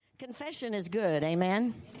Confession is good,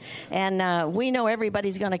 amen? And we know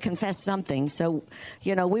everybody's going to confess something. So,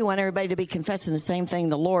 we want everybody to be confessing the same thing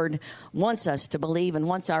the Lord wants us to believe and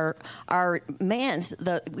wants our man's,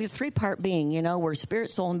 we're three-part being, we're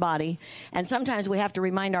spirit, soul, and body. And sometimes we have to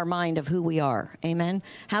remind our mind of who we are, amen?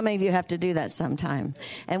 How many of you have to do that sometime?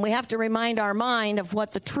 And we have to remind our mind of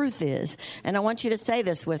what the truth is. And I want you to say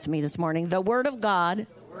this with me this morning. The Word of God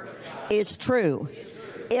is true.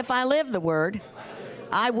 If I live the Word,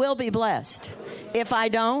 I will be blessed. If I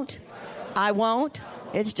don't, I won't.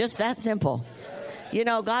 It's just that simple.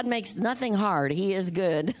 God makes nothing hard. He is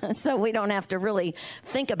good. So we don't have to really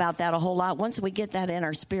think about that a whole lot once we get that in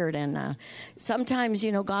our spirit. And sometimes,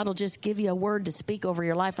 God will just give you a word to speak over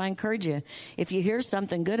your life. I encourage you, if you hear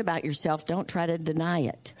something good about yourself, don't try to deny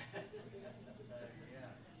it.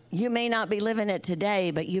 You may not be living it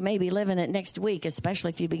today, but you may be living it next week, especially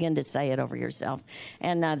if you begin to say it over yourself.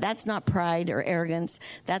 And that's not pride or arrogance.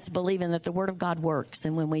 That's believing that the Word of God works.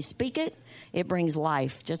 And when we speak it, it brings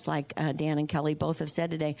life, just like Dan and Kelly both have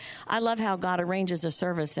said today. I love how God arranges a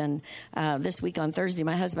service. And this week on Thursday,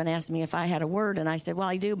 my husband asked me if I had a word. And I said, well,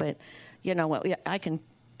 I do, but I can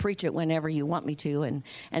preach it whenever you want me to.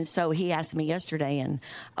 And so he asked me yesterday, and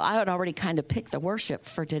I had already kind of picked the worship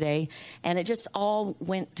for today, and it just all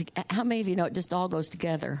went to, how many of you know it just all goes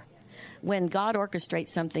together? When God orchestrates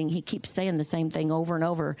something, he keeps saying the same thing over and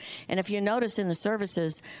over. And if you notice in the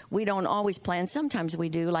services, we don't always plan. Sometimes we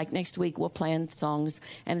do. Like next week, we'll plan songs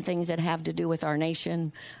and things that have to do with our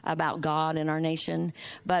nation, about God and our nation.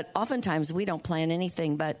 But oftentimes we don't plan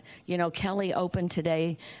anything. But, Kelly opened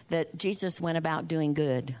today that Jesus went about doing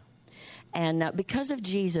good. And because of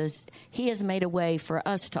Jesus, he has made a way for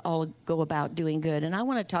us to all go about doing good. And I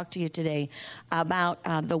want to talk to you today about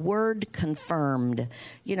the word confirmed.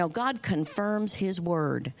 God confirms his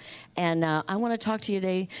word. And I want to talk to you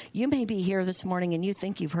today. You may be here this morning and you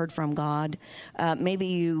think you've heard from God. Maybe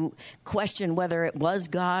you question whether it was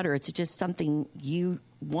God or it's just something you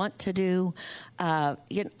want to do.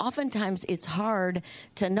 Oftentimes it's hard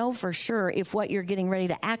to know for sure if what you're getting ready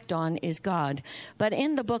to act on is God. But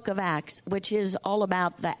in the book of Acts, which is all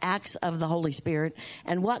about the acts of the Holy Spirit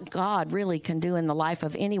and what God really can do in the life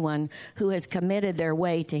of anyone who has committed their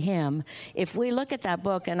way to him, if we look at that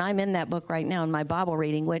book, and I'm in that book right now in my Bible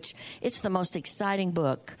reading, which it's the most exciting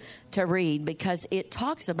book to read because it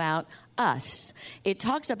talks about us. It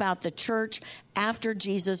talks about the church after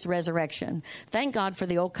Jesus' resurrection. Thank God for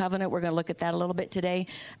the Old Covenant. We're going to look at that a little bit today.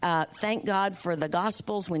 Thank God for the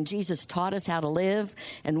Gospels when Jesus taught us how to live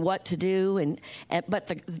and what to do. But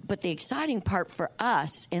the exciting part for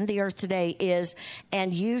us in the earth today is,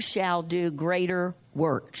 and you shall do greater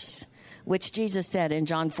works, which Jesus said in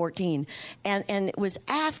John 14. And it was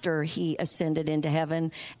after he ascended into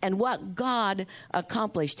heaven and what God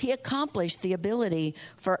accomplished. He accomplished the ability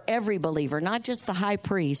for every believer, not just the high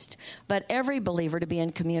priest, but every believer to be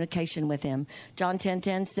in communication with him. John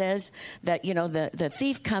 10:10 says that, the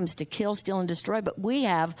thief comes to kill, steal, and destroy, but we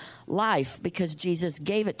have life because Jesus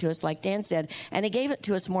gave it to us, like Dan said, and he gave it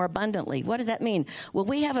to us more abundantly. What does that mean? Well,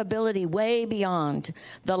 we have ability way beyond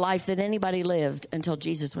the life that anybody lived until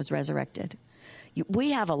Jesus was resurrected.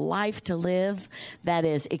 We have a life to live that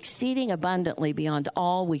is exceeding abundantly beyond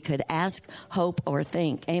all we could ask, hope, or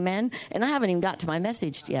think. Amen? And I haven't even got to my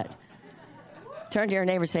message yet. Turn to your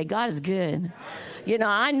neighbor and say, God is good.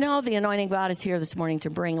 I know the anointing of God is here this morning to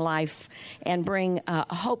bring life and bring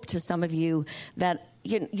hope to some of you that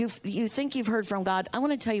you think you've heard from God. I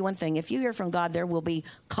want to tell you one thing. If you hear from God, there will be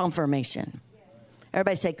confirmation.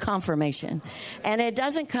 Everybody say confirmation. And it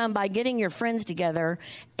doesn't come by getting your friends together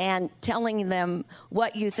and telling them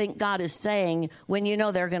what you think God is saying when you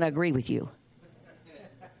know they're going to agree with you.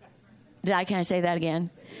 Can I say that again?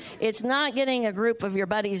 It's not getting a group of your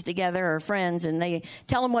buddies together or friends and they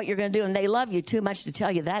tell them what you're going to do and they love you too much to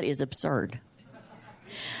tell you. That is absurd.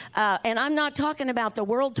 And I'm not talking about the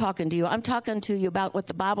world talking to you. I'm talking to you about what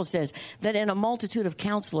the Bible says, that in a multitude of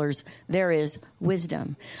counselors, there is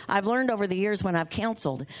wisdom. I've learned over the years when I've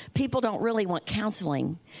counseled, people don't really want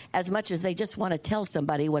counseling as much as they just want to tell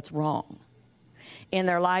somebody what's wrong in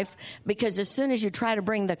their life, because as soon as you try to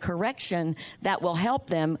bring the correction that will help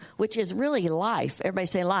them, which is really life, everybody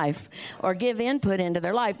say life, or give input into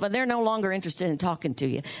their life, but they're no longer interested in talking to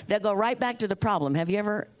you. They'll go right back to the problem. Have you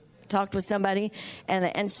ever talked with somebody?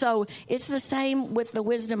 And so it's the same with the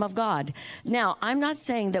wisdom of God. Now, I'm not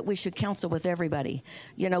saying that we should counsel with everybody.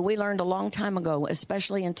 We learned a long time ago,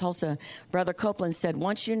 especially in Tulsa, Brother Copeland said,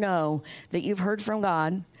 once you know that you've heard from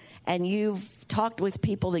God and you've talked with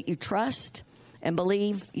people that you trust and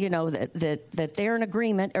believe, that they're in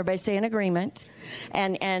agreement, everybody say in agreement,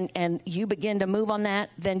 and you begin to move on that,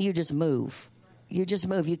 then you just move. You just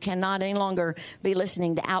move. You cannot any longer be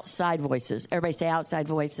listening to outside voices. Everybody say outside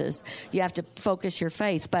voices. You have to focus your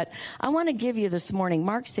faith. But I want to give you this morning,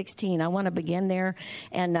 Mark 16. I want to begin there.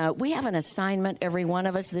 And we have an assignment, every one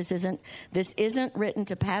of us. This isn't written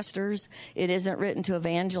to pastors. It isn't written to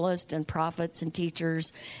evangelists and prophets and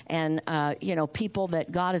teachers and, people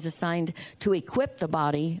that God has assigned to equip the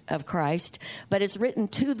body of Christ. But it's written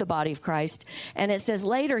to the body of Christ. And it says,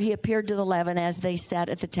 later he appeared to the 11 as they sat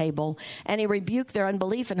at the table, and he rebuked their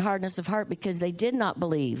unbelief and hardness of heart because they did not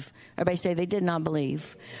believe. Everybody say they did not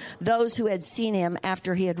believe. Those who had seen him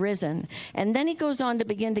after he had risen. And then he goes on to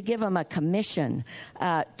begin to give them a commission,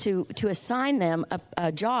 to assign them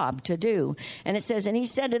a job to do. And it says, and he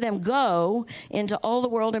said to them, go into all the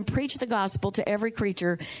world and preach the gospel to every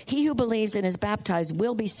creature. He who believes and is baptized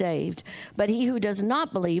will be saved, but he who does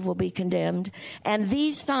not believe will be condemned. And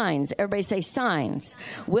these signs, everybody say signs,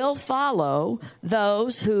 will follow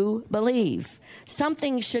those who believe.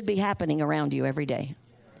 Something should be happening around you every day.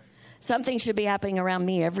 Something should be happening around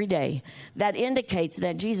me every day that indicates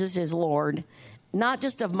that Jesus is Lord, not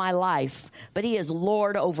just of my life, but he is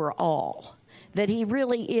Lord over all. That he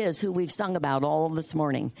really is who we've sung about all of this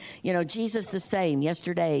morning. You know, Jesus the same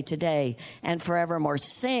yesterday, today, and forevermore.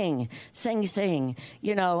 Sing, sing, sing.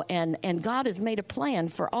 You know, and God has made a plan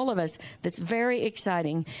for all of us that's very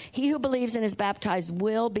exciting. He who believes and is baptized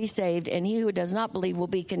will be saved, and he who does not believe will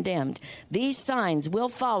be condemned. These signs will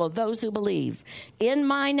follow those who believe. In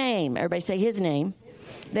my name, everybody say his name.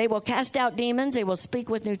 They will cast out demons. They will speak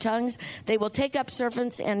with new tongues. They will take up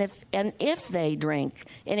serpents, and if they drink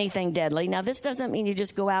anything deadly. Now, this doesn't mean you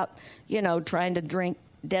just go out, trying to drink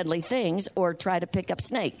deadly things or try to pick up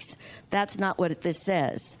snakes. That's not what this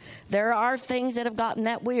says. There are things that have gotten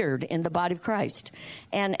that weird in the body of Christ,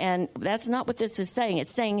 and that's not what this is saying.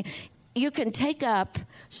 It's saying you can take up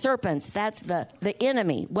serpents. That's the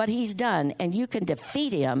enemy, what he's done, and you can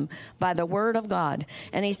defeat him by the word of God.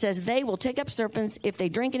 And he says they will take up serpents. If they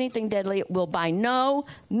drink anything deadly, it will by no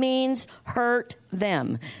means hurt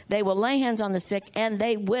them. They will lay hands on the sick, and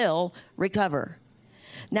they will recover.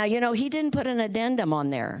 Now, he didn't put an addendum on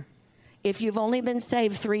there. If you've only been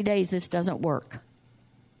saved 3 days, this doesn't work.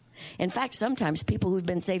 In fact, sometimes people who've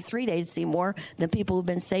been saved 3 days see more than people who've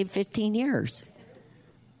been saved 15 years.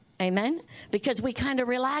 Amen? Because we kind of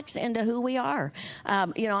relax into who we are.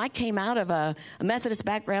 I came out of a Methodist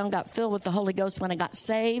background, got filled with the Holy Ghost when I got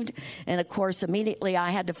saved. And, of course, immediately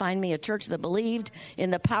I had to find me a church that believed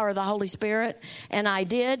in the power of the Holy Spirit. And I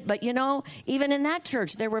did. But, even in that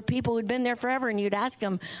church, there were people who'd been there forever. And you'd ask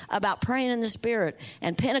them about praying in the Spirit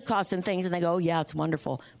and Pentecost and things. And they go, oh, yeah, it's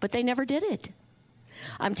wonderful. But they never did it.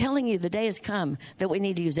 I'm telling you, the day has come that we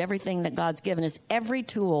need to use everything that God's given us, every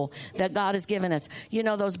tool that God has given us.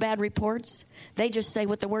 Those bad reports, they just say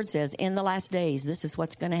what the word says. In the last days, this is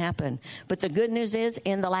what's going to happen. But the good news is,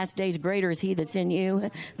 in the last days, greater is he that's in you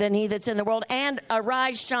than he that's in the world. And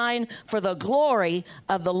arise, shine, for the glory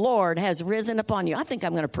of the Lord has risen upon you. I think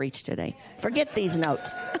I'm going to preach today. Forget these notes.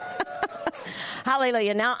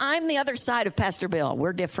 Hallelujah. Now, I'm the other side of Pastor Bill.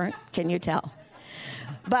 We're different. Can you tell?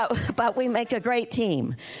 But we make a great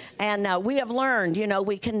team. And we have learned,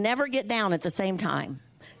 we can never get down at the same time.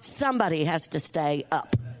 Somebody has to stay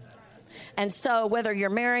up. And so whether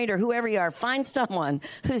you're married or whoever you are, find someone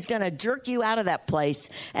who's going to jerk you out of that place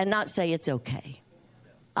and not say it's okay.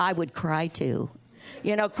 I would cry too.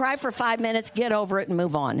 Cry for 5 minutes, get over it, and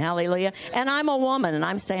move on. Hallelujah. And I'm a woman, and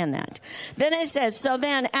I'm saying that. Then it says, so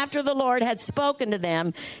then, after the Lord had spoken to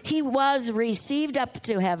them, he was received up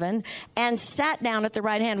to heaven and sat down at the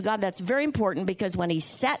right hand of God. That's very important, because when he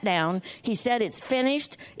sat down, he said, it's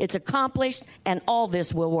finished, it's accomplished, and all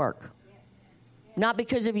this will work. Not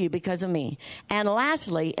because of you, because of me. And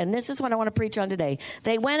lastly, and this is what I want to preach on today,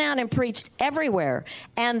 they went out and preached everywhere,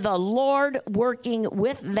 and the Lord working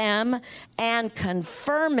with them and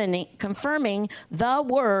confirming the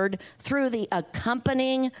word through the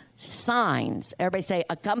accompanying signs. Everybody say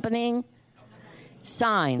accompanying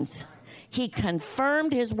signs. He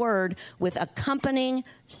confirmed his word with accompanying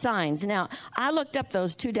signs. Now, I looked up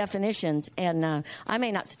those two definitions, and I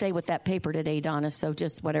may not stay with that paper today, Donna, so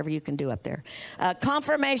just whatever you can do up there.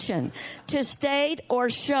 Confirmation, to state or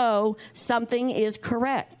show something is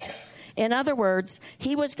correct. In other words,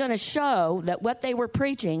 he was going to show that what they were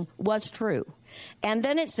preaching was true. And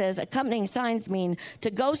then it says accompanying signs mean to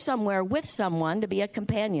go somewhere with someone, to be a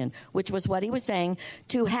companion, which was what he was saying,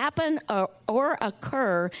 to happen or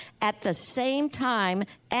occur at the same time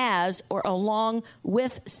as or along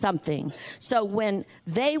with something. So when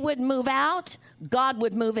they would move out, God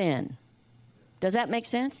would move in. Does that make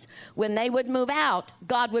sense? When they would move out,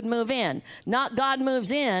 God would move in. Not God moves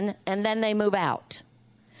in and then they move out.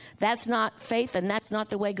 That's not faith, and that's not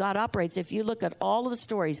the way God operates. If you look at all of the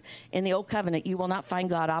stories in the Old Covenant, you will not find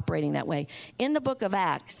God operating that way. In the book of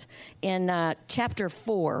Acts, in chapter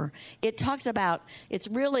 4, it talks about, it's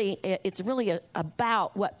really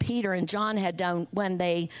about what Peter and John had done when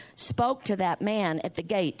they spoke to that man at the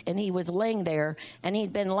gate, and he was laying there, and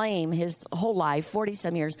he'd been lame his whole life,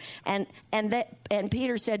 40-some years, and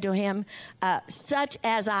Peter said to him, such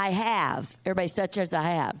as I have. Everybody, such as I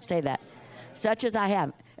have. Say that. Such as I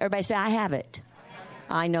have. Everybody say, I have it.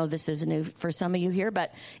 I know this is new for some of you here,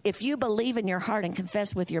 but if you believe in your heart and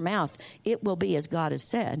confess with your mouth, it will be as God has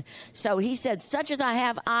said. So he said, such as I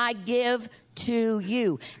have, I give to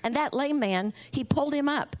you. And that lame man, he pulled him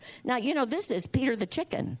up. Now, this is Peter the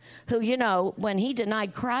chicken, who, when he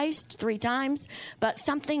denied Christ 3 times, but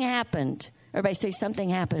something happened. Everybody say, something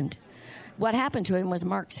happened. What happened to him was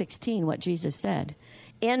Mark 16, what Jesus said.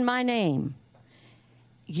 In my name,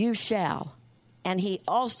 you shall. And he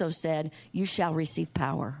also said, you shall receive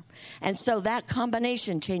power. And so that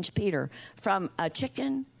combination changed Peter from a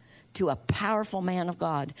chicken to a powerful man of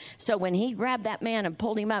God. So when he grabbed that man and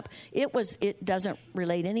pulled him up, it doesn't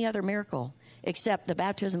relate any other miracle except the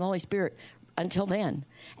baptism of the Holy Spirit until then.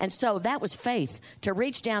 And so that was faith, to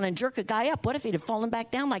reach down and jerk a guy up. What if he'd have fallen back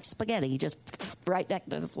down like spaghetti? He just right back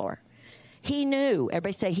to the floor. He knew.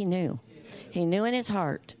 Everybody say he knew. He knew in his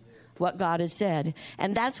heart what God has said.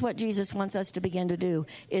 And that's what Jesus wants us to begin to do,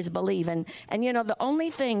 is believe. And the only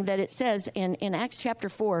thing that it says in Acts chapter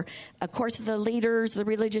 4, of course, the leaders, the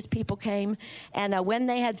religious people came, and when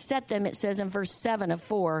they had set them, it says in verse 7 of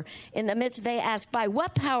 4, in the midst they asked, by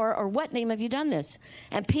what power or what name have you done this?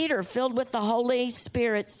 And Peter, filled with the Holy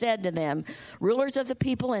Spirit, said to them, rulers of the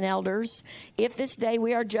people and elders, if this day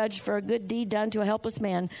we are judged for a good deed done to a helpless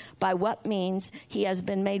man, by what means he has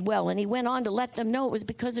been made well? And he went on to let them know it was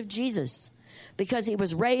because of Jesus, because he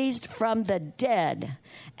was raised from the dead.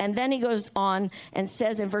 And then he goes on and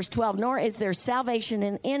says in verse 12, nor is there salvation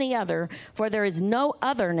in any other, for there is no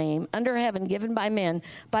other name under heaven given by men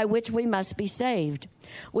by which we must be saved.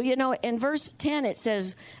 Well, in verse 10 it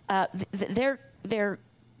says they're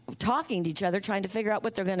talking to each other, trying to figure out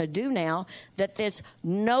what they're going to do now that this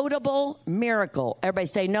notable miracle, everybody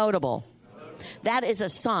say notable. That is a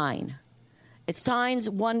sign. It's signs,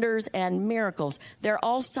 wonders, and miracles. They're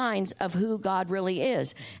all signs of who God really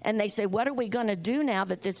is. And they say, what are we going to do now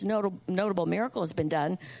that this notable miracle has been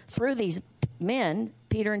done through these men,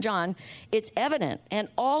 Peter and John? It's evident, and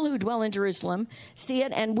all who dwell in Jerusalem see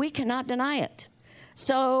it, and we cannot deny it.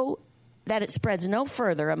 So that it spreads no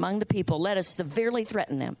further among the people, let us severely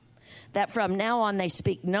threaten them, that from now on they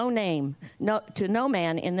speak to no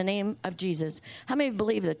man in the name of Jesus. How many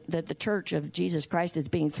believe that the church of Jesus Christ is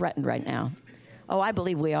being threatened right now? Oh, I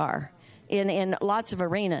believe we are in lots of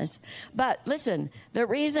arenas. But listen,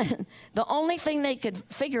 the only thing they could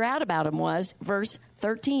figure out about him was verse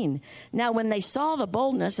 13. Now, when they saw the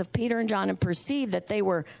boldness of Peter and John and perceived that they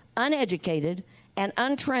were uneducated and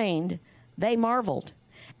untrained, they marveled.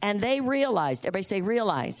 And they realized, everybody say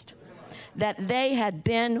realized, that they had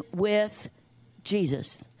been with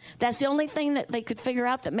Jesus. That's the only thing that they could figure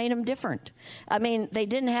out that made them different. I mean, they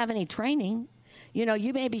didn't have any training.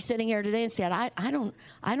 You may be sitting here today and say, I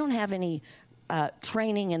don't have any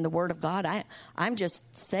training in the Word of God. I'm just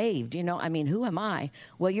saved. Who am I?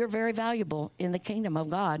 Well, you're very valuable in the kingdom of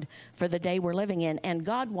God for the day we're living in. And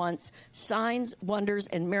God wants signs, wonders,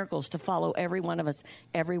 and miracles to follow every one of us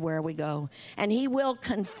everywhere we go. And he will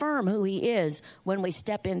confirm who he is when we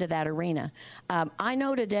step into that arena. I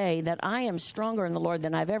know today that I am stronger in the Lord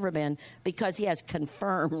than I've ever been because he has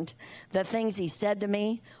confirmed the things he said to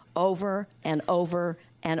me over and over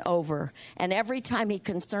and over. And every time he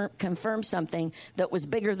confirms something that was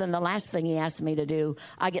bigger than the last thing he asked me to do,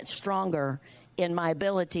 I get stronger in my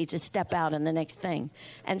ability to step out in the next thing.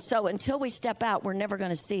 And so until we step out, we're never going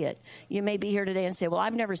to see it. You may be here today and say, well,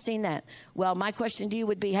 I've never seen that. Well, my question to you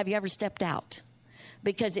would be, have you ever stepped out?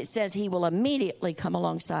 Because it says he will immediately come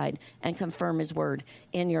alongside and confirm his word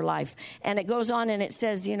in your life. And it goes on and it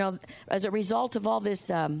says, as a result of all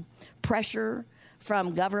this pressure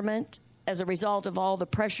from government, as a result of all the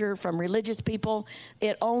pressure from religious people,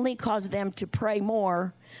 it only caused them to pray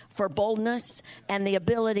more for boldness and the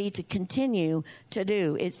ability to continue to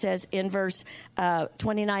do. It says in verse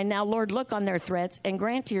 29, now, Lord, look on their threats and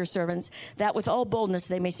grant to your servants that with all boldness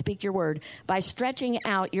they may speak your word by stretching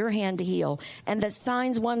out your hand to heal, and that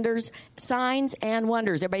signs and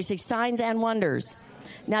wonders, everybody say signs and wonders.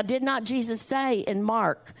 Now, did not Jesus say in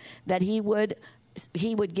Mark that he would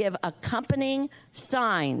give accompanying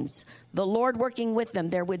signs, the Lord working with them,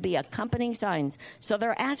 there would be accompanying signs. So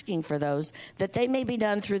they're asking for those, that they may be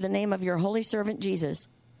done through the name of your holy servant Jesus.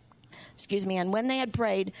 And when they had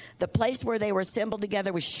prayed, the place where they were assembled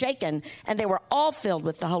together was shaken, and they were all filled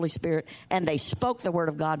with the Holy Spirit, and they spoke the word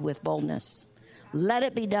of God with boldness. Let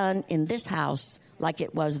it be done in this house like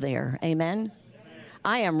it was there. Amen.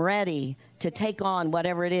 I am ready to take on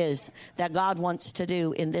whatever it is that God wants to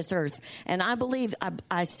do in this earth. And I believe,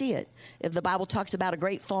 I see it. If the Bible talks about a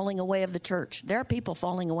great falling away of the church, there are people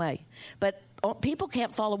falling away. But people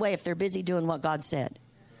can't fall away if they're busy doing what God said.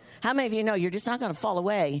 How many of you know you're just not going to fall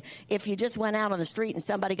away if you just went out on the street and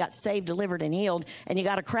somebody got saved, delivered, and healed, and you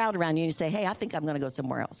got a crowd around you and you say, hey, I think I'm going to go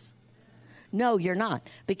somewhere else. No, you're not,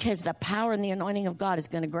 because the power and the anointing of God is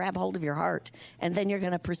going to grab hold of your heart, and then you're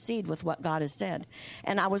going to proceed with what God has said.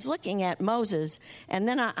 And I was looking at Moses, and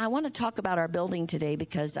then I want to talk about our building today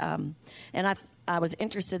because, and I was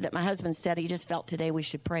interested that my husband said he just felt today we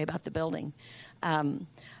should pray about the building.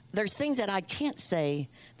 There's things that I can't say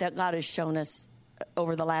that God has shown us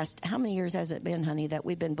over the last, how many years has it been, honey, that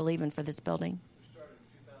we've been believing for this building? We started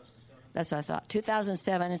in 2007. That's what I thought,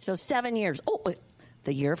 2007, and so 7 years. Oh,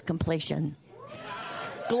 the year of completion.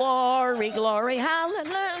 Glory, glory,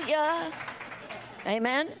 hallelujah.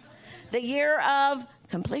 Amen. The year of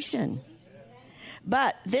completion.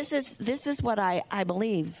 But this is what I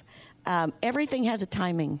believe. Everything has a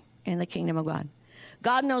timing in the kingdom of God.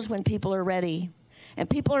 God knows when people are ready. And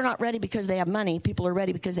people are not ready because they have money. People are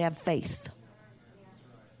ready because they have faith.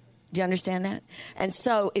 Do you understand that? And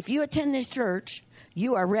so if you attend this church,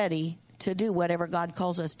 you are ready to do whatever God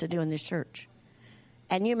calls us to do in this church.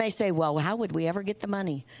 And you may say, well, how would we ever get the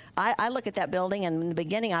money? I look at that building, and in the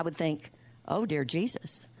beginning I would think, oh, dear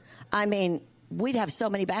Jesus. I mean, we'd have so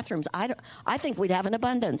many bathrooms. I think we'd have an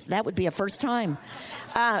abundance. That would be a first time.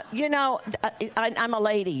 I'm a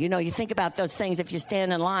lady. You think about those things if you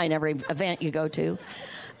stand in line every event you go to.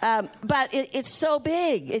 But it's so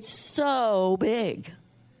big. It's so big.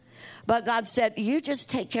 But God said, you just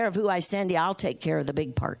take care of who I send you. I'll take care of the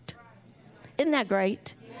big part. Isn't that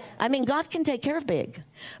great? I mean, God can take care of big,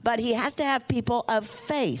 but he has to have people of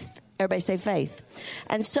faith. Everybody say faith.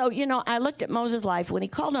 And so, I looked at Moses' life when he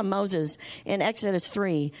called on Moses in Exodus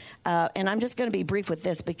 3. And I'm just going to be brief with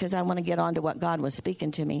this because I want to get on to what God was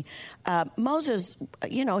speaking to me. Moses,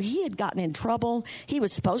 he had gotten in trouble. He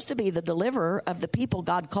was supposed to be the deliverer of the people.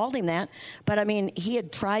 God called him that. But I mean, he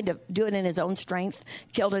had tried to do it in his own strength,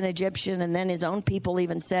 killed an Egyptian. And then his own people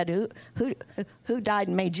even said, who died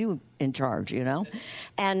and made you in charge,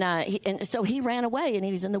 And so he ran away, and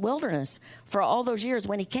he was in the wilderness for all those years.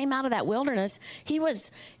 When he came out of that wilderness, he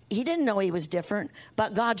didn't know he was different,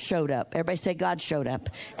 but God showed up. Everybody say God showed up.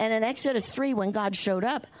 And in Exodus 3, when God showed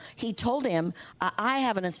up, he told him, I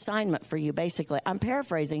have an assignment for you, basically. I'm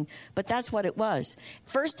paraphrasing, but that's what it was.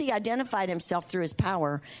 First, he identified himself through his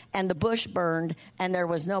power, and the bush burned, and there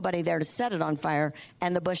was nobody there to set it on fire,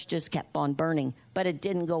 and the bush just kept on burning, but it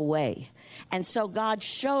didn't go away. And so God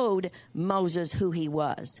showed Moses who he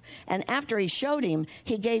was. And after he showed him,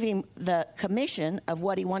 he gave him the commission of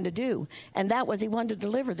what he wanted to do. And that was he wanted to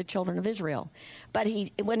deliver the children of Israel. But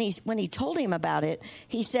when he told him about it,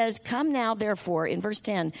 he says, come now, therefore, in verse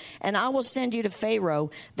 10, and I will send you to Pharaoh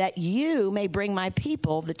that you may bring my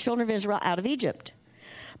people, the children of Israel, out of Egypt.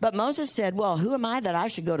 But Moses said, well, who am I that I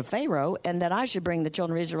should go to Pharaoh and that I should bring the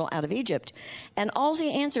children of Israel out of Egypt? And all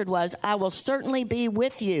he answered was, I will certainly be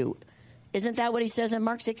with you. Isn't that what he says in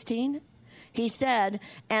Mark 16? He said,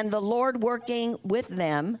 and the Lord working with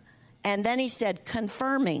them. And then he said,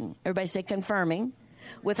 confirming. Everybody say confirming.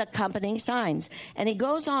 With accompanying signs. And he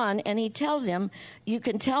goes on and he tells him, you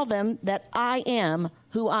can tell them that I am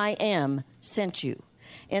who I am sent you.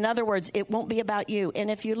 In other words, it won't be about you. And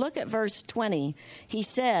if you look at verse 20, he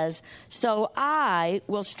says, so I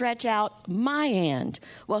will stretch out my hand.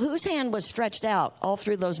 Well, whose hand was stretched out all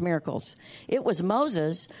through those miracles? It was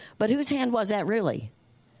Moses, but whose hand was that really?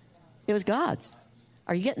 It was God's.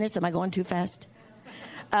 Are you getting this? Am I going too fast?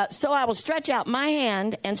 So I will stretch out my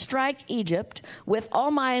hand and strike Egypt with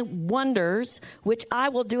all my wonders, which I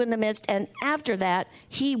will do in the midst, and after that,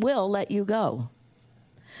 he will let you go.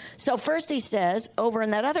 So first he says, over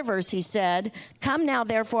in that other verse, he said, come now,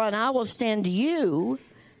 therefore, and I will send you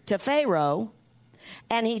to Pharaoh.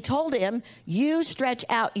 And he told him, you stretch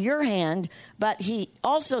out your hand, but he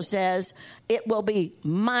also says, it will be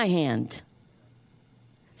my hand.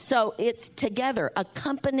 So it's together,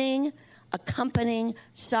 accompanying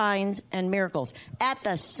signs and miracles. At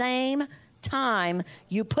the same time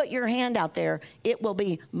you put your hand out there, it will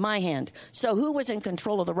be my hand. So who was in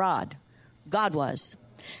control of the rod? God was.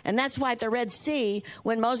 And that's why at the Red Sea,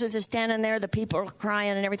 when Moses is standing there, the people are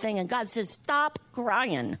crying and everything, and God says, stop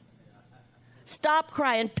crying. Stop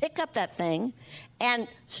crying, pick up that thing, and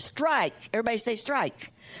strike. Everybody say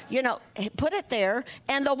strike. You know, put it there,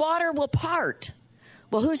 and the water will part.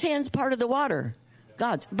 Well, whose hands parted the water?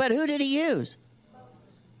 God's. But who did he use?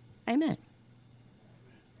 Amen.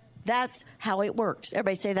 That's how it works.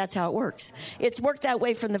 Everybody say that's how it works. It's worked that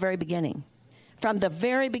way from the very beginning. From the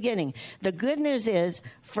very beginning. The good news is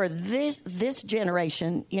for this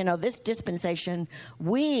generation, you know, this dispensation,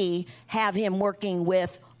 we have him working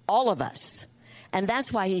with all of us. And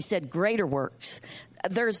that's why he said greater works.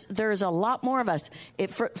 There's a lot more of us.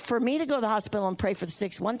 For me to go to the hospital and pray for the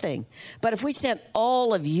sick is one thing. But if we sent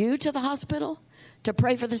all of you to the hospital to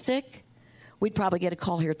pray for the sick, we'd probably get a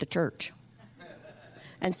call here at the church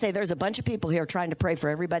and say there's a bunch of people here trying to pray for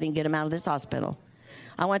everybody and get them out of this hospital.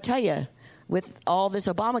 I want to tell you, with all this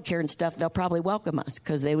Obamacare and stuff, they'll probably welcome us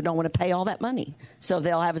because they don't want to pay all that money. So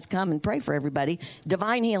they'll have us come and pray for everybody.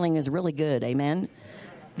 Divine healing is really good. Amen.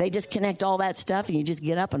 They just connect all that stuff and you just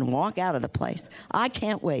get up and walk out of the place. I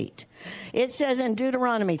can't wait. It says in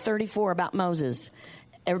Deuteronomy 34 about Moses.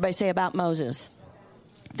 Everybody say about Moses.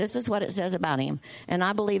 This is what it says about him. And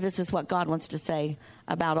I believe this is what God wants to say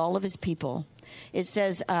about all of his people. It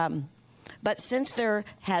says, but since there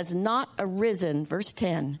has not arisen, verse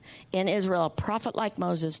 10, in Israel a prophet like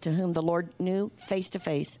Moses, to whom the Lord knew face to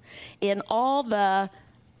face, in all the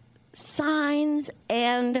signs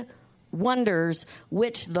and wonders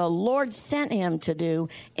which the Lord sent him to do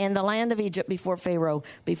in the land of Egypt before Pharaoh,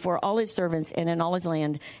 before all his servants and in all his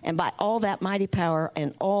land, and by all that mighty power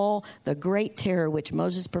and all the great terror which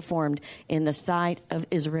Moses performed in the sight of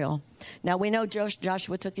Israel. Now we know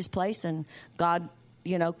Joshua took his place, and God,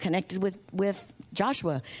 you know, connected with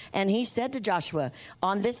Joshua. And he said to Joshua,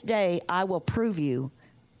 on this day I will prove you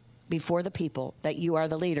before the people that you are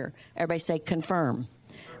the leader. Everybody say confirm.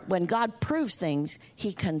 When God proves things,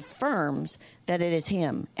 he confirms that it is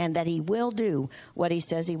him and that he will do what he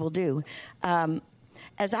says he will do.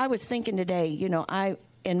 As I was thinking today, you know,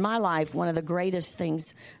 in my life, one of the greatest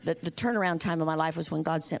things, the turnaround time of my life was when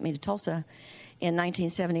God sent me to Tulsa. In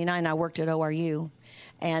 1979, I worked at ORU.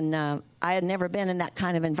 And I had never been in that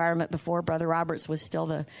kind of environment before. Brother Roberts was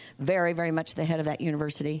still very, very much the head of that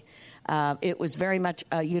university. It was very much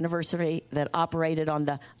a university that operated on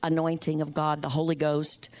the anointing of God, the Holy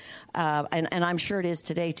Ghost. And I'm sure it is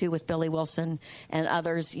today, too, with Billy Wilson and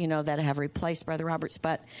others, you know, that have replaced Brother Roberts.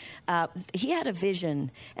 But he had a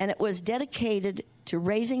vision, and it was dedicated to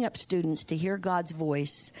raising up students to hear God's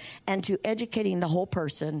voice and to educating the whole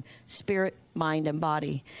person, spirit, mind, and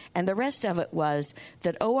body. And the rest of it was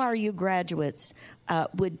that ORU graduates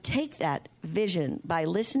would take that vision by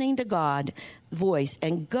listening to God's voice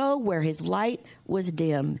and go where his light was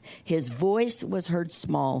dim, his voice was heard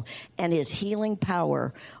small, and his healing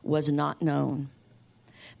power was not known.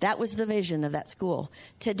 That was the vision of that school.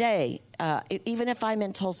 Today, even if I'm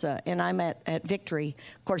in Tulsa and I'm at Victory,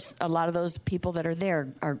 of course, a lot of those people that are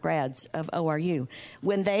there are grads of ORU.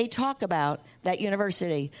 When they talk about that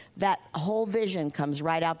university, that whole vision comes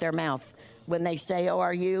right out their mouth. When they say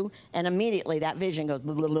ORU, and immediately that vision goes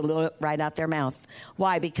blah, blah, blah, blah, right out their mouth.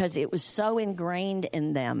 Why? Because it was so ingrained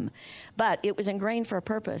in them. But it was ingrained for a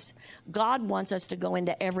purpose. God wants us to go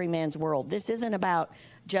into every man's world. This isn't about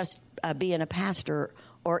just being a pastor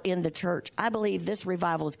or in the church. I believe this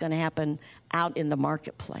revival is going to happen out in the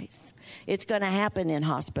marketplace. It's going to happen in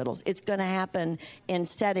hospitals. It's going to happen in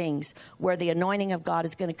settings where the anointing of God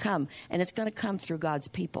is going to come, and it's going to come through God's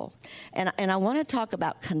people. And I want to talk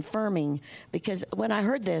about confirming, because when I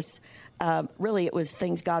heard this, really it was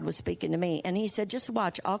things God was speaking to me. And he said, just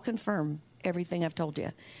watch, I'll confirm everything I've told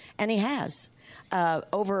you. And he has.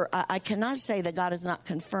 I cannot say that God has not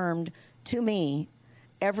confirmed to me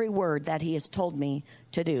every word that he has told me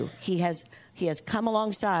to do. He has come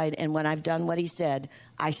alongside, and when I've done what he said,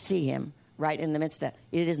 I see him right in the midst of that.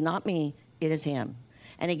 It is not me, it is him.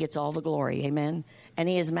 And he gets all the glory, amen? And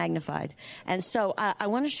he is magnified. And so I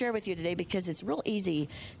want to share with you today, because it's real easy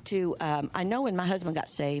to, I know when my husband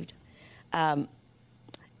got saved, and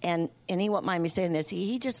he won't mind me saying this,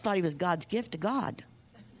 he just thought he was God's gift to God.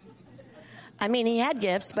 I mean, he had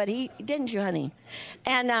gifts, but he didn't, you honey?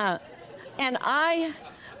 And I,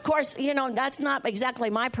 of course, you know, that's not exactly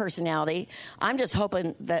my personality. I'm just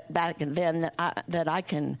hoping that back then that I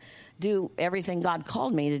can do everything God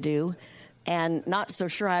called me to do, and not so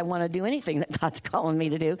sure I want to do anything that God's calling me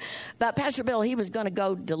to do. But Pastor Bill, he was going to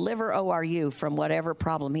go deliver ORU from whatever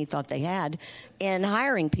problem he thought they had in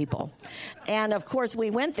hiring people. And, of course, we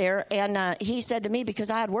went there, and he said to me, because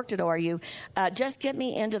I had worked at ORU, just get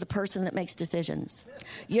me into the person that makes decisions.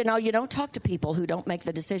 You know, you don't talk to people who don't make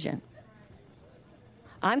the decision.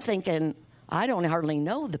 I'm thinking, I don't hardly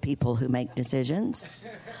know the people who make decisions.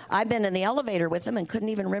 I've been in the elevator with them and couldn't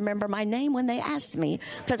even remember my name when they asked me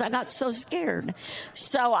because I got so scared.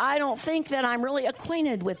 So I don't think that I'm really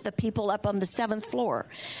acquainted with the people up on the 7th floor.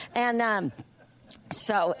 And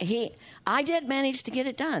I did manage to get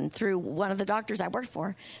it done through one of the doctors I worked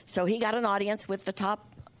for. So he got an audience with the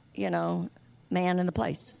top, man in the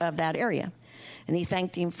place of that area. And he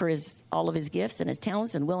thanked him for all of his gifts and his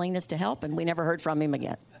talents and willingness to help, and we never heard from him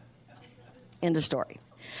again. End of story.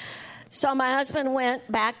 So my husband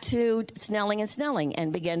went back to Snelling and Snelling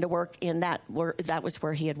and began to work in that was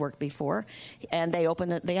where he had worked before. And they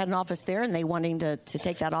had an office there, and they wanted him to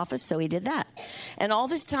take that office, so he did that. And all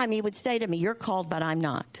this time he would say to me, "You're called, but I'm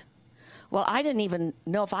not." Well, I didn't even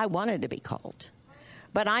know if I wanted to be called.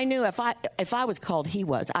 But I knew if I was called, he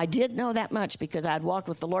was. I did know that much because I had walked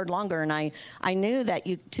with the Lord longer, and I knew that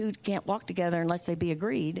you two can't walk together unless they be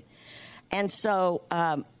agreed. And so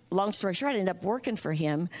long story short, I ended up working for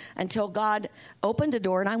him until God opened a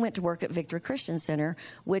door, and I went to work at Victory Christian Center,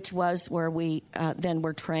 which was where we then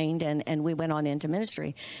were trained, and we went on into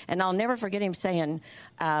ministry. And I'll never forget him saying,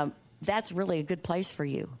 that's really a good place for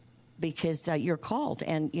you because you're called,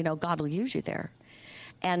 and, God will use you there.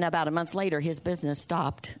 And about a month later, his business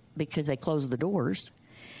stopped because they closed the doors,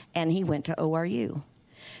 and he went to ORU.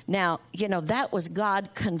 Now, that was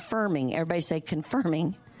God confirming, everybody say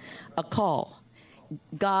confirming, a call.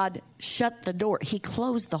 God shut the door. He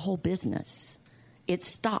closed the whole business. It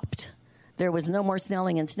stopped. There was no more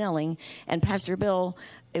Snelling and Snelling. And Pastor Bill,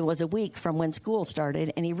 it was a week from when school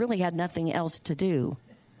started, and he really had nothing else to do.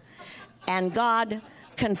 And God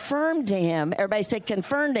confirmed to him, everybody say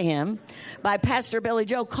confirmed to him, by Pastor Billy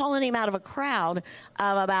Joe calling him out of a crowd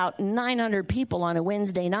of about 900 people on a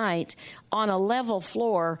Wednesday night on a level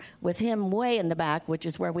floor with him way in the back, which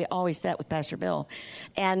is where we always sat with Pastor Bill.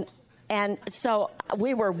 And so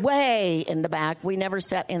we were way in the back. We never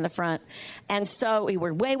sat in the front. And so we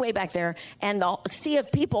were way, way back there. And the sea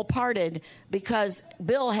of people parted because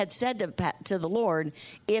Bill had said to the Lord,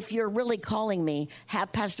 if you're really calling me,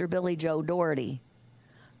 have Pastor Billy Joe Doherty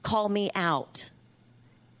call me out,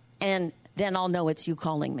 and then I'll know it's you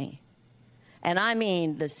calling me. And I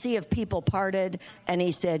mean, the sea of people parted, and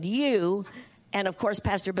he said, you. And, of course,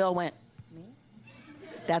 Pastor Bill went, me?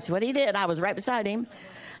 That's what he did. I was right beside him.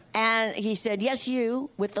 And he said, yes, you,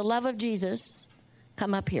 with the love of Jesus,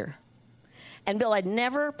 come up here. And Bill had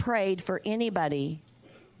never prayed for anybody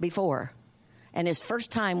before. And his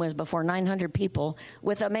first time was before 900 people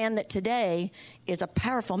with a man that today is a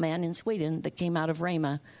powerful man in Sweden that came out of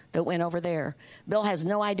Rhema that went over there. Bill has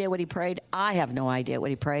no idea what he prayed. I have no idea what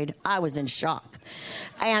he prayed. I was in shock.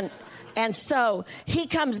 And so he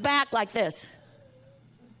comes back like this.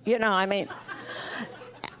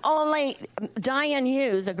 Only Diane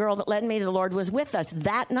Hughes, a girl that led me to the Lord, was with us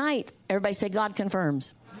that night. Everybody say, God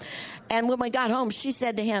confirms. And when we got home, she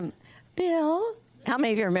said to him, Bill, how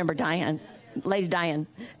many of you remember Diane? Lady Diane,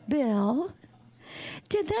 Bill,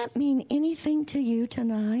 did that mean anything to you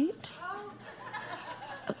tonight?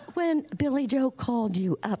 When Billy Joe called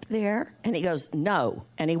you up there? And he goes, no.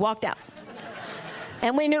 And he walked out.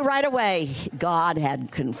 And we knew right away God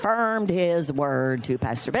had confirmed his word to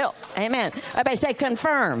Pastor Bill. Amen. Everybody say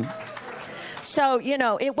confirm. So,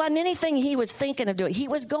 it wasn't anything he was thinking of doing. He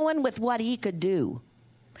was going with what he could do.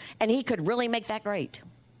 And he could really make that great.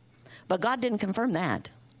 But God didn't confirm that.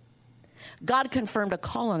 God confirmed a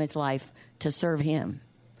call on his life to serve him.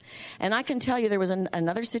 And I can tell you there was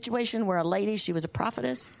another situation where a lady, she was a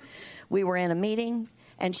prophetess. We were in a meeting,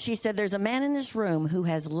 and she said, there's a man in this room who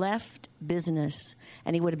has left business,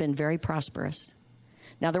 and he would have been very prosperous.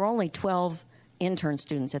 Now, there were only 12 intern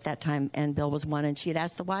students at that time, and Bill was one, and she had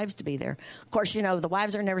asked the wives to be there. Of course, the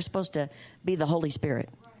wives are never supposed to be the Holy Spirit,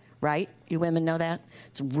 right? You women know that?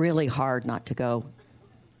 It's really hard not to go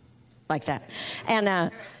like that.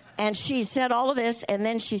 And she said all of this, and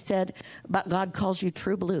then she said, but God calls you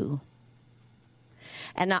true blue.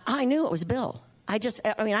 And I knew it was Bill. I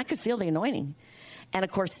could feel the anointing. And,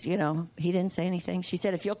 of course, he didn't say anything. She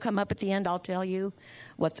said, if you'll come up at the end, I'll tell you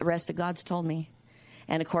what the rest of God's told me.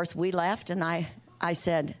 And, of course, we left, and I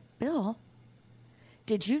said, Bill,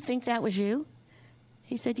 did you think that was you?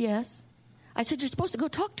 He said, yes. I said, you're supposed to go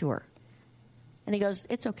talk to her. And he goes,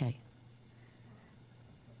 it's okay.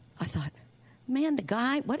 I thought, man, the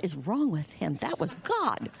guy, what is wrong with him? That was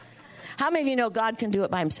God. How many of you know God can do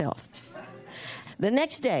it by himself? The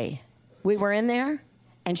next day, we were in there,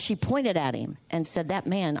 and she pointed at him and said, that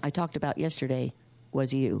man I talked about yesterday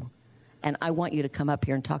was you. And I want you to come up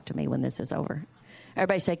here and talk to me when this is over.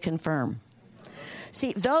 Everybody say confirm.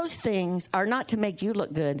 See, those things are not to make you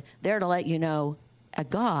look good. They're to let you know a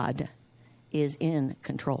God is in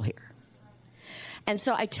control here. And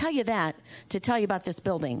so I tell you that to tell you about this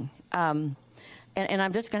building. And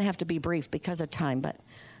I'm just going to have to be brief because of time, but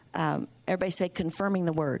everybody say confirming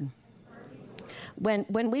the word. When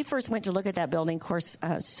we first went to look at that building, of course,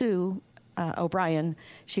 Sue O'Brien,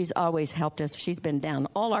 she's always helped us. She's been down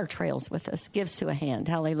all our trails with us. Give Sue a hand.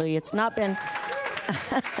 Hallelujah. It's not been...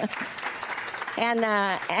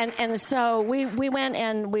 And so we went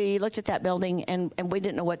and we looked at that building and we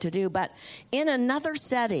didn't know what to do. But in another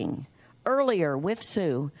setting earlier with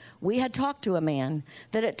Sue, we had talked to a man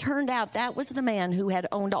that it turned out that was the man who had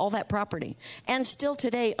owned all that property and still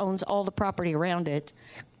today owns all the property around it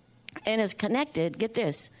and is connected, get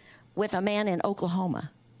this, with a man in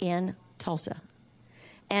Oklahoma, in Tulsa.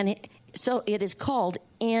 And so it is called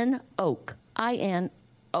In Oak,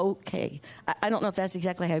 I-N-O-K. I don't know if that's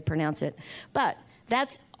exactly how you pronounce it, but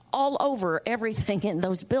that's all over everything in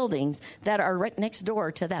those buildings that are right next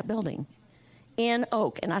door to that building. In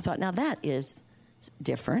Oak. And I thought, now that is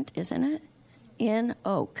different, isn't it? In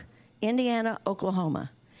Oak, Indiana,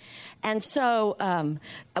 Oklahoma. And so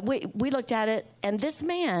we looked at it, and this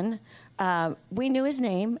man, we knew his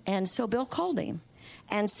name, and so Bill called him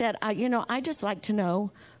and said, I'd just like to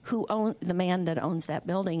know who owned the man that owns that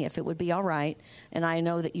building, if it would be all right, and I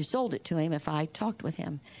know that you sold it to him if I talked with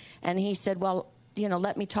him. And he said, well,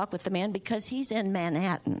 let me talk with the man because he's in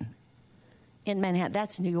Manhattan. In Manhattan,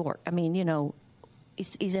 that's New York. I mean,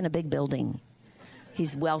 he's in a big building.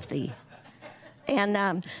 He's wealthy.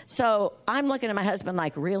 And so I'm looking at my husband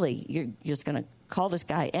like, really? You're just going to call this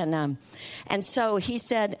guy? And so he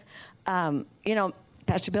said,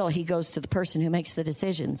 Pastor Bill, he goes to the person who makes the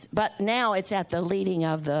decisions. But now it's at the leading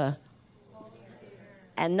of the,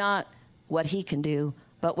 and not what he can do,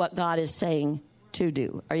 but what God is saying to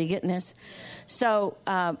do. Are you getting this? So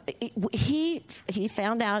he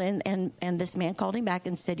found out, and this man called him back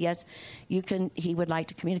and said, yes, he would like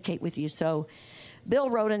to communicate with you. So Bill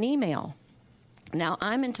wrote an email. Now,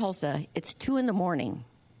 I'm in Tulsa. It's 2 a.m.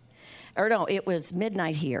 Or no, it was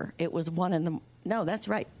midnight here. It was 1 a.m. No, that's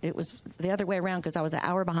right. It was the other way around because I was an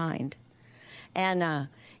hour behind. And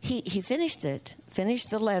he finished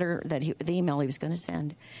the letter, the email he was going to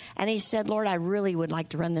send. And he said, Lord, I really would like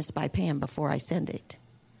to run this by Pam before I send it.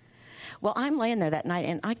 Well, I'm laying there that night,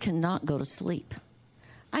 and I cannot go to sleep.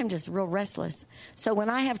 I'm just real restless. So when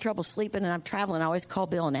I have trouble sleeping and I'm traveling, I always call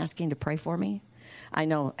Bill and ask him to pray for me. I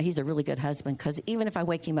know he's a really good husband because even if I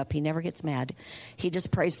wake him up, he never gets mad. He just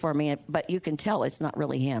prays for me, but you can tell it's not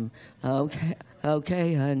really him.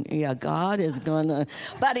 Okay, and yeah, God is gonna,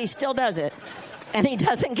 but he still does it, and he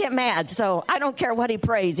doesn't get mad. So I don't care what he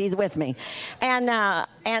prays; he's with me. And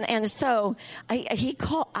so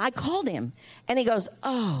I called him, and he goes,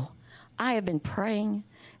 "Oh, I have been praying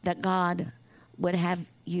that God would have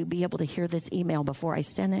you be able to hear this email before I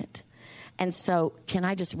sent it, and so can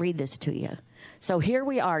I just read this to you?" So here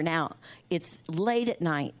we are now. It's late at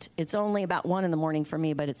night. It's only about 1 a.m. for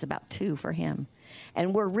me, but it's about 2 for him.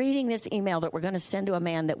 And we're reading this email that we're going to send to a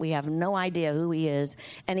man that we have no idea who he is.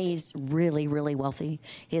 And he's really, really wealthy.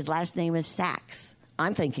 His last name is Sachs.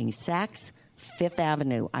 I'm thinking Sachs, Fifth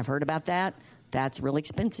Avenue. I've heard about that. That's really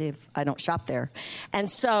expensive. I don't shop there. And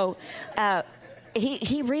so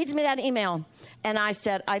he reads me that email. And I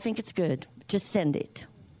said, I think it's good. Just send it.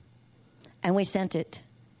 And we sent it.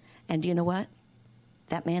 And do you know what?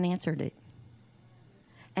 That man answered it.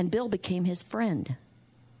 And Bill became his friend.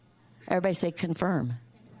 Everybody say confirm.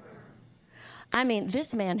 I mean,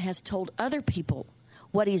 this man has told other people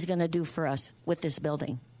what he's going to do for us with this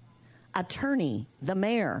building. Attorney, the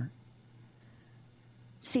mayor.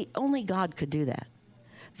 See, only God could do that.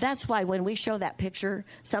 That's why when we show that picture,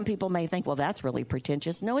 some people may think, well, that's really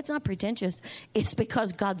pretentious. No, it's not pretentious. It's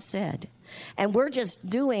because God said. And we're just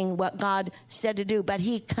doing what God said to do, but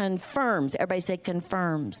he confirms. Everybody say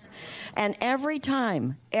confirms. And every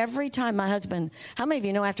time my husband, how many of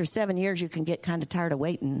you know after 7 years you can get kind of tired of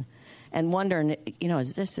waiting and wondering,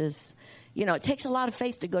 it takes a lot of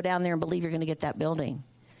faith to go down there and believe you're going to get that building.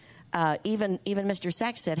 Even Mr.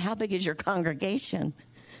 Sachs said, how big is your congregation?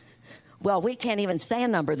 Well, we can't even say a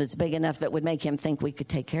number that's big enough that would make him think we could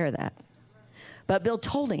take care of that. But Bill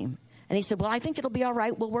told him. And he said, well, I think it'll be all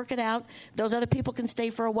right. We'll work it out. Those other people can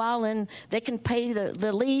stay for a while, and they can pay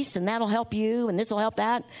the lease, and that'll help you, and this will help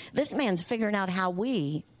that. This man's figuring out how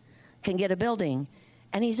we can get a building.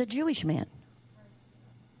 And he's a Jewish man.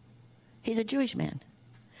 He's a Jewish man.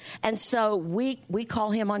 And so we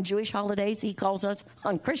call him on Jewish holidays. He calls us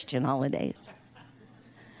on Christian holidays.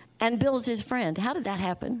 And Bill's his friend. How did that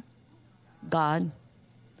happen? God.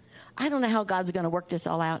 I don't know how God's going to work this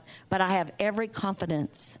all out, but I have every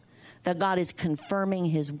confidence that God is confirming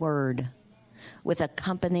his word. with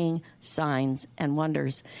accompanying signs and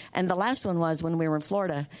wonders. And the last one was when we were in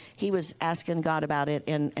Florida. He was asking God about it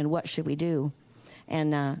and what should we do.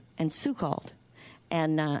 And Sue called.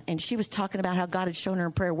 And she was talking about how God had shown her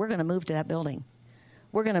in prayer, we're going to move to that building.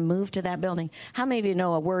 We're going to move to that building. How many of you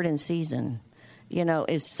know a word in season,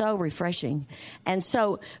 is so refreshing? And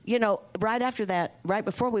so, right after that, right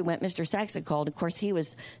before we went, Mr. Saxon called. Of course, he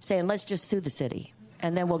was saying, let's just sue the city,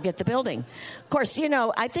 and then we'll get the building. Of course,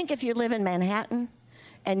 I think if you live in Manhattan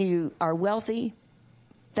and you are wealthy,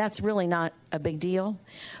 that's really not a big deal.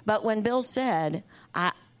 But when Bill said,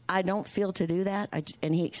 I don't feel to do that,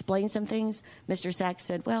 and he explained some things, Mr. Sachs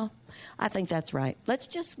said, well, I think that's right. Let's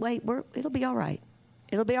just wait. It'll be all right.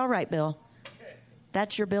 It'll be all right, Bill.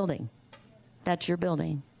 That's your building. That's your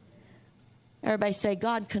building. Everybody say,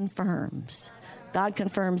 God confirms. God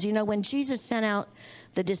confirms. When Jesus sent out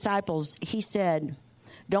the disciples, he said,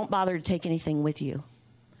 don't bother to take anything with you.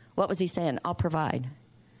 What was he saying? I'll provide.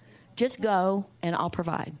 Just go and I'll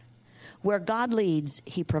provide. Where God leads,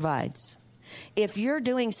 he provides. If you're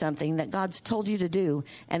doing something that God's told you to do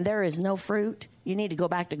and there is no fruit, you need to go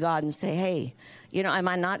back to God and say, hey, am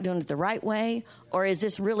I not doing it the right way? Or is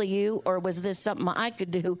this really you? Or was this something I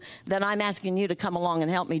could do that I'm asking you to come along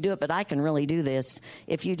and help me do it, but I can really do this?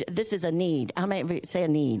 This is a need. How many of you say a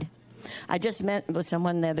need? I just met with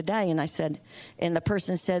someone the other day and the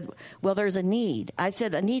person said, well, there's a need. I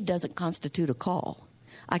said, a need doesn't constitute a call.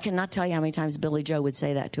 I cannot tell you how many times Billy Joe would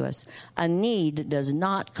say that to us. A need does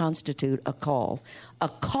not constitute a call. A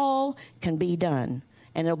call can be done,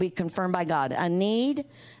 and it'll be confirmed by God. A need,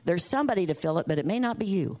 there's somebody to fill it, but it may not be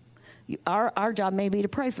you. Our job may be to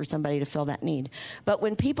pray for somebody to fill that need. But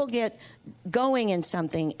when people get going in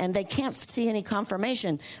something and they can't see any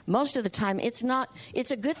confirmation, most of the time it's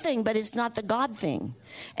a good thing, but it's not the God thing.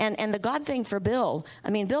 And the God thing for Bill,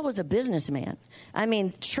 Bill was a businessman.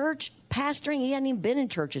 Church pastoring, he hadn't even been in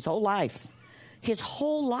church his whole life. His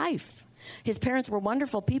whole life. His parents were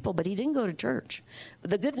wonderful people, but he didn't go to church.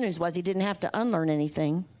 The good news was he didn't have to unlearn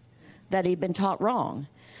anything that he'd been taught wrong.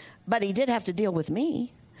 But he did have to deal with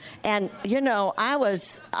me. And, I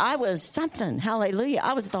was something. Hallelujah.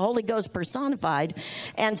 I was the Holy Ghost personified.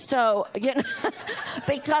 And so,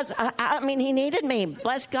 because, he needed me.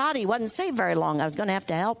 Bless God, he wasn't saved very long. I was going to have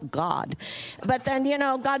to help God. But then,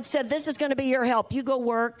 God said, this is going to be your help. You go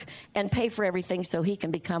work and pay for everything so he can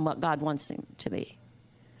become what God wants him to be.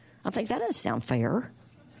 I think that doesn't sound fair.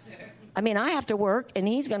 I have to work and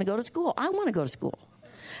he's going to go to school. I want to go to school.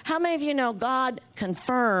 How many of you know God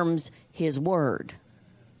confirms his word?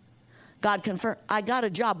 God confirmed. I got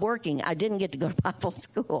a job working. I didn't get to go to Bible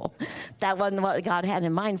school. That wasn't what God had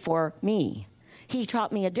in mind for me. He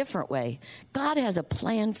taught me a different way. God has a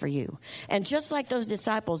plan for you. And just like those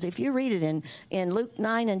disciples, if you read it in Luke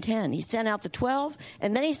 9 and 10, he sent out the 12,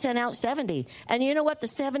 and then he sent out 70. And you know what the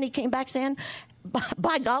 70 came back saying?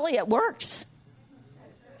 By golly, it works.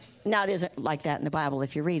 Now, it isn't like that in the Bible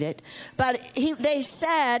if you read it. But they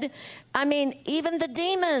said, even the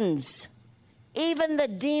demons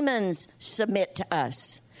submit to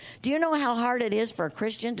us. Do you know how hard it is for a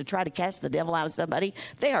Christian to try to cast the devil out of somebody?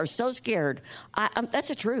 They are so scared. That's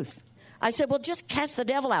the truth. I said, well, just cast the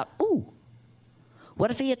devil out. Ooh, what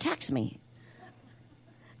if he attacks me?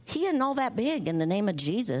 He isn't all that big in the name of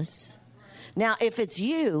Jesus. Now, if it's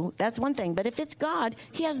you, that's one thing. But if it's God,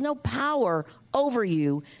 he has no power over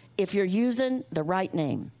you if you're using the right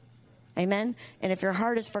name. Amen? And if your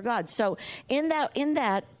heart is for God. So in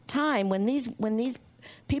that time when these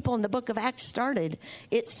people in the book of Acts started,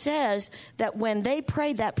 it says that when they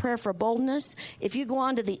prayed that prayer for boldness, if you go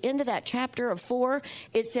on to the end of that chapter of 4,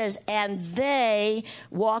 it says, and they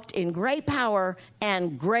walked in great power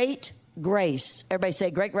and great grace. Everybody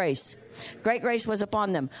say great grace. Great grace was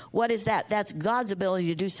upon them. What is that? That's God's ability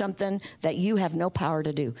to do something that you have no power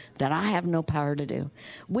to do, that I have no power to do.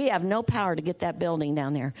 We have no power to get that building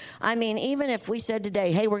down there. Even if we said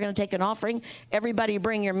today, hey, we're going to take an offering, everybody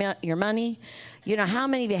bring your money. How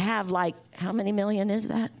many of you have, how many million is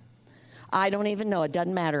that? I don't even know. It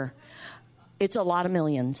doesn't matter. It's a lot of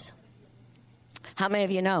millions. How many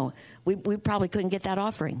of you know? We probably couldn't get that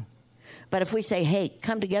offering. But if we say, hey,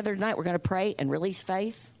 come together tonight, we're going to pray and release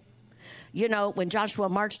faith. When Joshua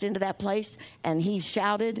marched into that place and he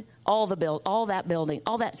shouted, all that building,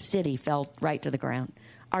 all that city fell right to the ground.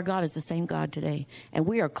 Our God is the same God today. And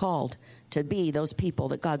we are called to be those people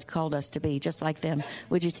that God's called us to be, just like them.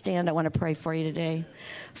 Would you stand? I want to pray for you today.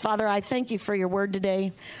 Father, I thank you for your word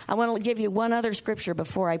today. I want to give you one other scripture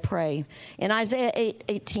before I pray. In Isaiah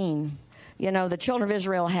 8:18, the children of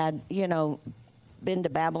Israel had, been to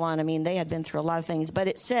Babylon. I mean, they had been through a lot of things. But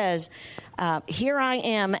it says, here I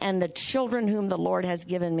am and the children whom the Lord has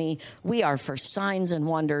given me, we are for signs and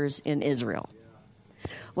wonders in Israel.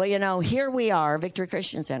 Well, here we are, Victory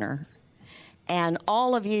Christian Center, and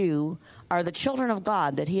all of you are the children of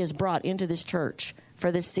God that he has brought into this church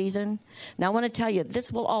for this season. Now, I want to tell you,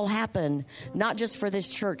 this will all happen, not just for this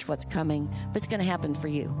church, what's coming, but it's going to happen for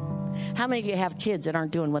you. How many of you have kids that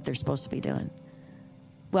aren't doing what they're supposed to be doing?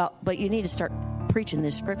 Well, but you need to start preaching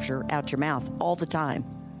this scripture out your mouth all the time.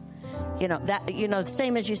 The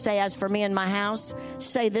same as you say, as for me and my house,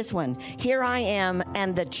 say this one. Here I am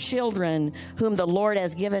and the children whom the Lord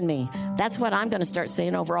has given me. That's what I'm going to start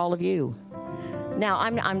saying over all of you. Now,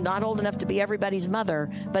 I'm not old enough to be everybody's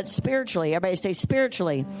mother, but spiritually, everybody say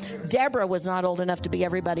spiritually. Deborah was not old enough to be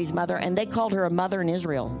everybody's mother, and they called her a mother in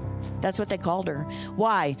Israel. That's what they called her.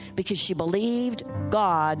 Why? Because she believed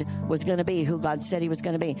God was going to be who God said he was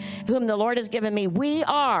going to be. Whom the Lord has given me, we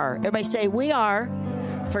are. Everybody say, we are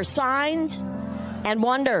for signs and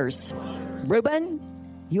wonders. Reuben,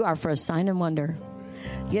 you are for a sign and wonder.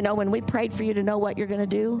 When we prayed for you to know what you're going to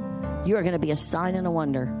do, you are going to be a sign and a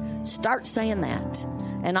wonder. Start saying that.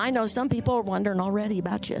 And I know some people are wondering already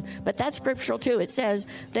about you, but that's scriptural too. It says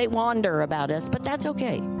they wonder about us, but that's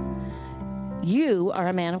okay. You are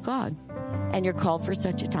a man of God, and you're called for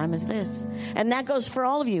such a time as this. And that goes for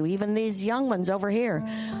all of you, even these young ones over here.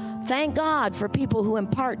 Thank God for people who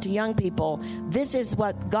impart to young people, this is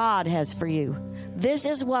what God has for you. This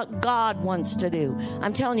is what God wants to do.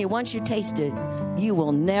 I'm telling you, once you taste it, you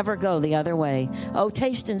will never go the other way. Oh,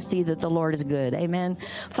 taste and see that the Lord is good. Amen.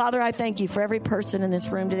 Father, I thank you for every person in this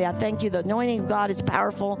room today. I thank you the anointing of God is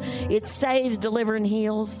powerful. It saves, delivers, and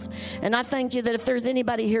heals. And I thank you that if there's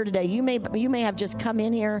anybody here today, you may have just come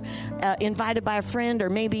in here invited by a friend, or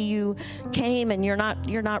maybe you came and you're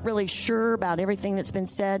not really sure about everything that's been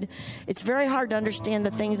said. It's very hard to understand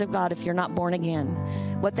the things of God if you're not born again.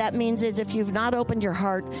 What that means is if you've not opened your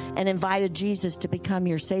heart and invited Jesus to become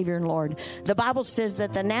your Savior and Lord. The Bible says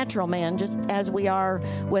that the natural man, just as we are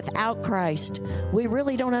without Christ, we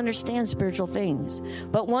really don't understand spiritual things.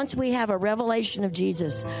 But once we have a revelation of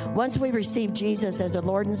Jesus, once we receive Jesus as a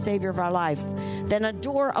Lord and Savior of our life, then a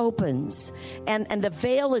door opens and the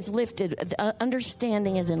veil is lifted, the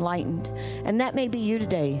understanding is enlightened. And that may be you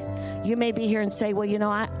today. You may be here and say,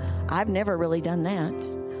 well, I've never really done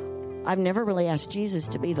that. I've never really asked Jesus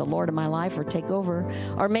to be the Lord of my life or take over.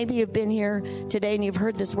 Or maybe you've been here today and you've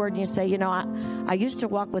heard this word and you say, I used to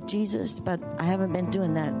walk with Jesus, but I haven't been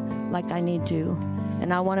doing that like I need to.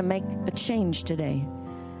 And I want to make a change today.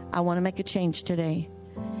 I want to make a change today.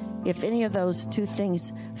 If any of those two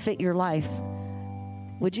things fit your life,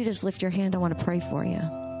 would you just lift your hand? I want to pray for you.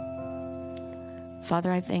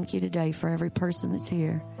 Father, I thank you today for every person that's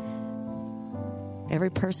here. Every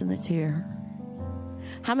person that's here.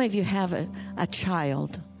 How many of you have a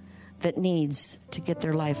child that needs to get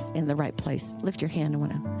their life in the right place? Lift your hand.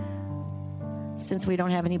 Since we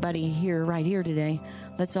don't have anybody right here today,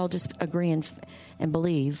 let's all just agree and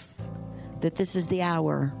believe that this is the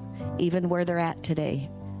hour, even where they're at today.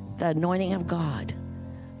 The anointing of God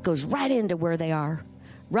goes right into where they are,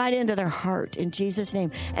 right into their heart in Jesus' name.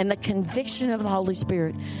 And the conviction of the Holy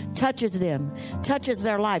Spirit touches them, touches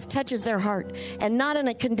their life, touches their heart. And not in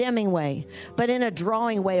a condemning way, but in a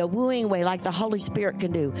drawing way, a wooing way like the Holy Spirit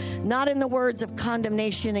can do. Not in the words of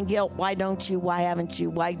condemnation and guilt. Why don't you? Why haven't you?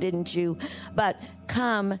 Why didn't you? But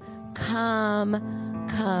come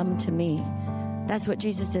to me. That's what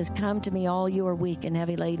Jesus says. Come to me, all you are weak and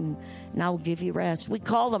heavy laden, and I will give you rest. We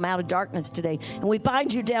call them out of darkness today. And we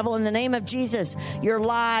bind you, devil, in the name of Jesus, your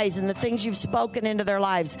lies and the things you've spoken into their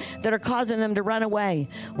lives that are causing them to run away.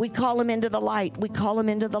 We call them into the light. We call them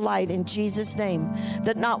into the light in Jesus' name,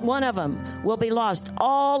 that not one of them will be lost.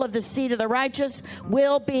 All of the seed of the righteous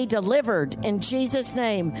will be delivered in Jesus'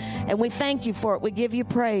 name. And we thank you for it. We give you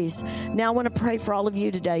praise. Now I want to pray for all of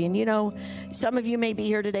you today. And some of you may be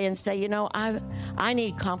here today and say, I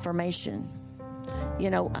need confirmation.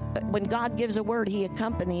 When God gives a word, he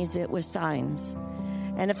accompanies it with signs.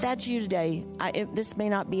 And if that's you today, this may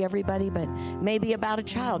not be everybody, but maybe about a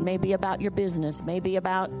child, maybe about your business, maybe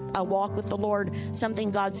about a walk with the Lord, something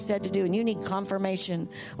God said to do, and you need confirmation.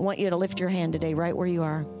 I want you to lift your hand today right where you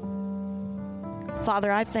are.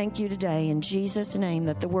 Father, I thank you today in Jesus' name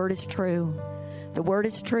that the word is true. The word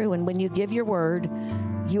is true, and when you give your word,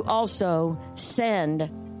 you also send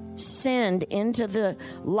into the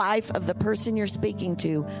life of the person you're speaking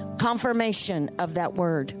to confirmation of that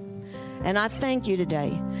word. And I thank you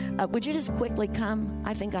today. Would you just quickly come?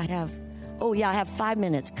 I think I have 5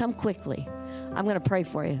 minutes. Come quickly. I'm going to pray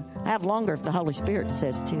for you. I have longer if the Holy Spirit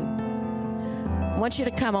says to. I want you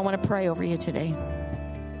to come. I want to pray over you today.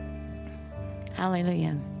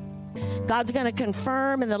 Hallelujah. God's going to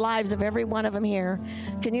confirm in the lives of every one of them here.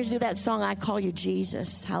 Can you do that song, I Call You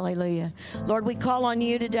Jesus? Hallelujah. Lord, we call on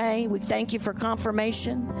you today. We thank you for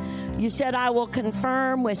confirmation. You said, I will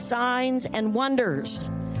confirm with signs and wonders,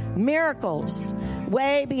 miracles,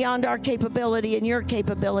 way beyond our capability and your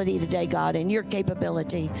capability today, God, and your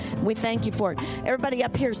capability. We thank you for it. Everybody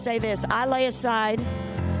up here say this: I lay aside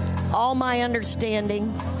all my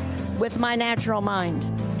understanding with my natural mind,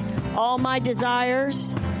 all my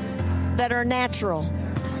desires that are natural.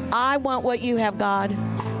 I want what you have, God,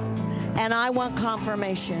 and I want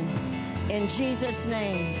confirmation. In Jesus'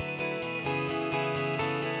 name.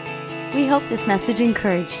 We hope this message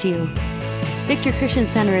encouraged you. Victory Christian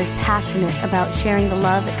Center is passionate about sharing the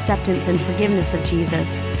love, acceptance, and forgiveness of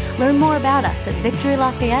Jesus. Learn more about us at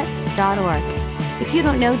victorylafayette.org. If you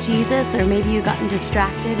don't know Jesus, or maybe you've gotten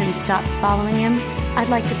distracted and stopped following him, I'd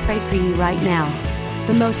like to pray for you right now.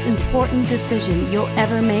 The most important decision you'll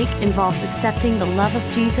ever make involves accepting the love of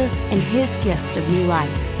Jesus and his gift of new life.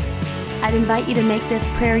 I'd invite you to make this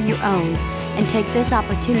prayer your own and take this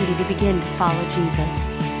opportunity to begin to follow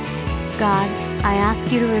Jesus. God, I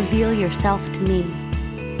ask you to reveal yourself to me.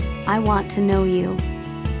 I want to know you.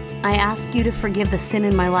 I ask you to forgive the sin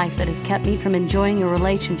in my life that has kept me from enjoying a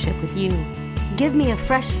relationship with you. Give me a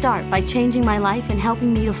fresh start by changing my life and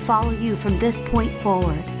helping me to follow you from this point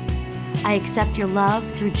forward. I accept your love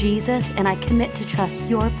through Jesus, and I commit to trust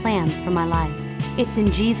your plan for my life. It's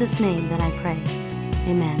in Jesus' name that I pray.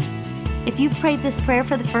 Amen. If you've prayed this prayer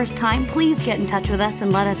for the first time, please get in touch with us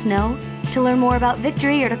and let us know. To learn more about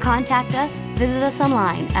Victory or to contact us, visit us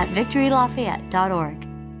online at victorylafayette.org.